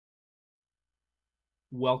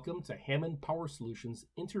Welcome to Hammond Power Solutions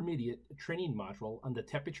Intermediate Training Module on the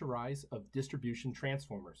temperature rise of distribution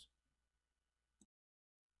transformers.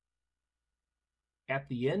 At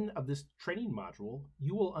the end of this training module,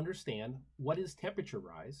 you will understand what is temperature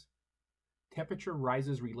rise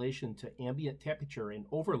rise's relation to ambient temperature and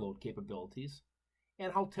overload capabilities,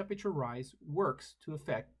 and how temperature rise works to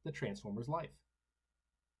affect the transformer's life.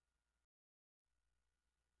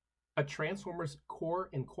 A transformer's core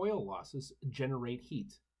and coil losses generate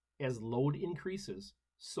heat. As load increases,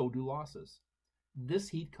 so do losses. This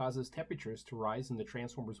heat causes temperatures to rise in the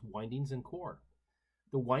transformer's windings and core.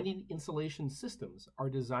 The winding insulation systems are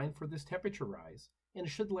designed for this temperature rise and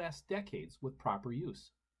should last decades with proper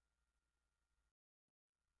use.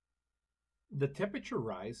 The temperature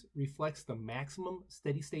rise reflects the maximum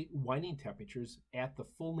steady-state winding temperatures at the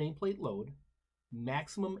full nameplate load,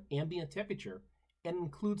 maximum ambient temperature, and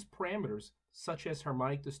includes parameters such as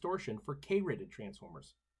harmonic distortion for K-rated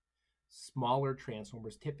transformers. Smaller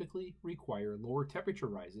transformers typically require lower temperature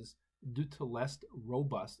rises due to less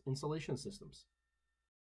robust insulation systems.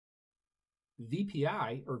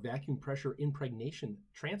 VPI, or vacuum pressure impregnation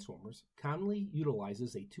transformers, commonly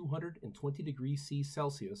utilizes a 220 degrees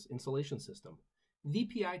Celsius insulation system.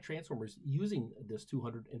 VPI transformers using this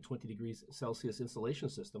 220 degrees Celsius insulation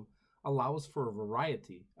system allows for a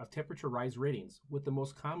variety of temperature rise ratings, with the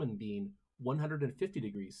most common being 150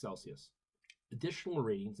 degrees Celsius. Additional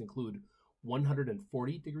ratings include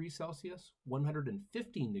 140 degrees Celsius,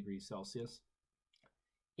 115 degrees Celsius,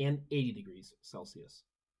 and 80 degrees Celsius.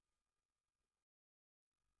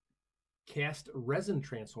 Cast resin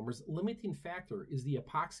transformers' limiting factor is the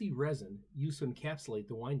epoxy resin used to encapsulate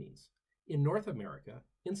the windings. In North America,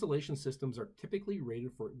 insulation systems are typically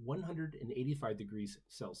rated for 185 degrees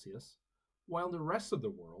Celsius, while in the rest of the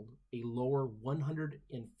world, a lower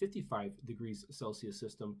 155 degrees Celsius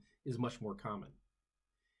system is much more common.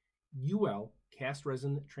 UL cast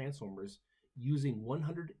resin transformers using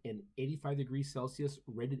 185 degrees Celsius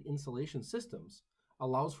rated insulation systems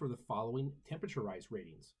allows for the following temperature rise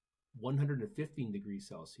ratings: 115 degrees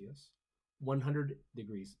Celsius, 100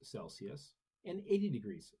 degrees Celsius, and 80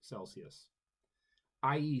 degrees Celsius.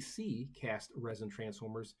 IEC cast resin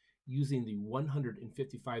transformers using the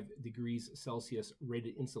 155 degrees Celsius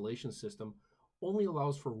rated insulation system only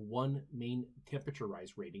allows for one main temperature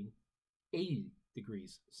rise rating, 80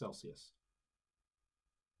 degrees Celsius.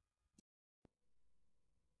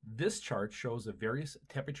 This chart shows the various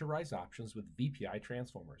temperature rise options with VPI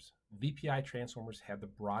transformers. VPI transformers have the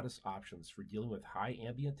broadest options for dealing with high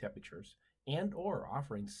ambient temperatures and/or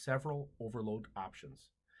offering several overload options.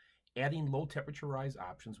 Adding low temperature rise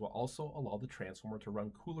options will also allow the transformer to run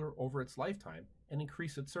cooler over its lifetime and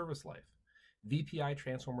increase its service life. VPI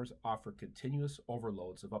transformers offer continuous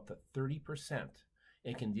overloads of up to 30%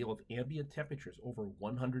 and can deal with ambient temperatures over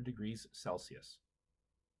 100 degrees Celsius.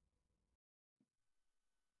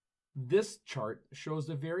 This chart shows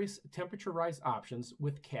the various temperature rise options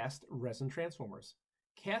with cast resin transformers.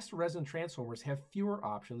 Cast resin transformers have fewer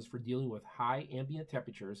options for dealing with high ambient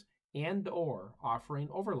temperatures and/or offering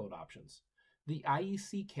overload options. The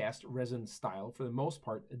IEC cast resin style, for the most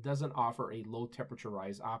part, doesn't offer a low temperature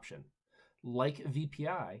rise option. Like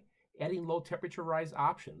VPI, adding low temperature rise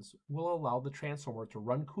options will allow the transformer to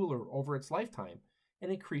run cooler over its lifetime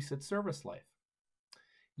and increase its service life.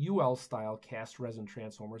 UL style cast resin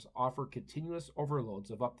transformers offer continuous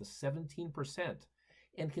overloads of up to 17%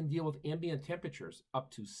 and can deal with ambient temperatures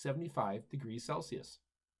up to 75 degrees Celsius.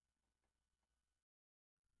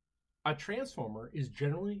 A transformer is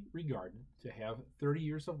generally regarded to have 30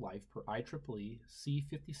 years of life per IEEE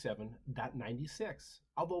C57.96,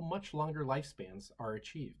 although much longer lifespans are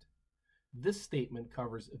achieved. This statement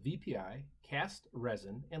covers VPI, cast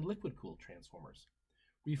resin, and liquid-cooled transformers.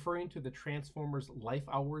 Referring to the transformer's life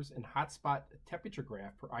hours and hotspot temperature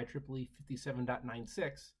graph per IEEE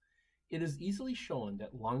 57.96, it is easily shown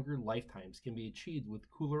that longer lifetimes can be achieved with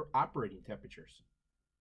cooler operating temperatures.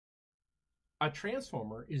 A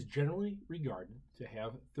transformer is generally regarded to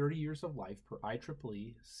have 30 years of life per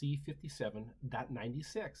IEEE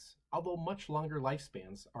C57.96, although much longer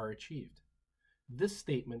lifespans are achieved. This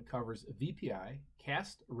statement covers VPI,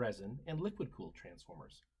 cast resin, and liquid-cooled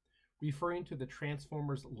transformers. Referring to the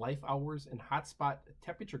transformer's life hours and hotspot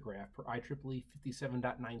temperature graph per IEEE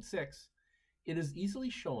 57.96, it is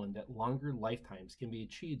easily shown that longer lifetimes can be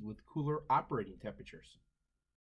achieved with cooler operating temperatures.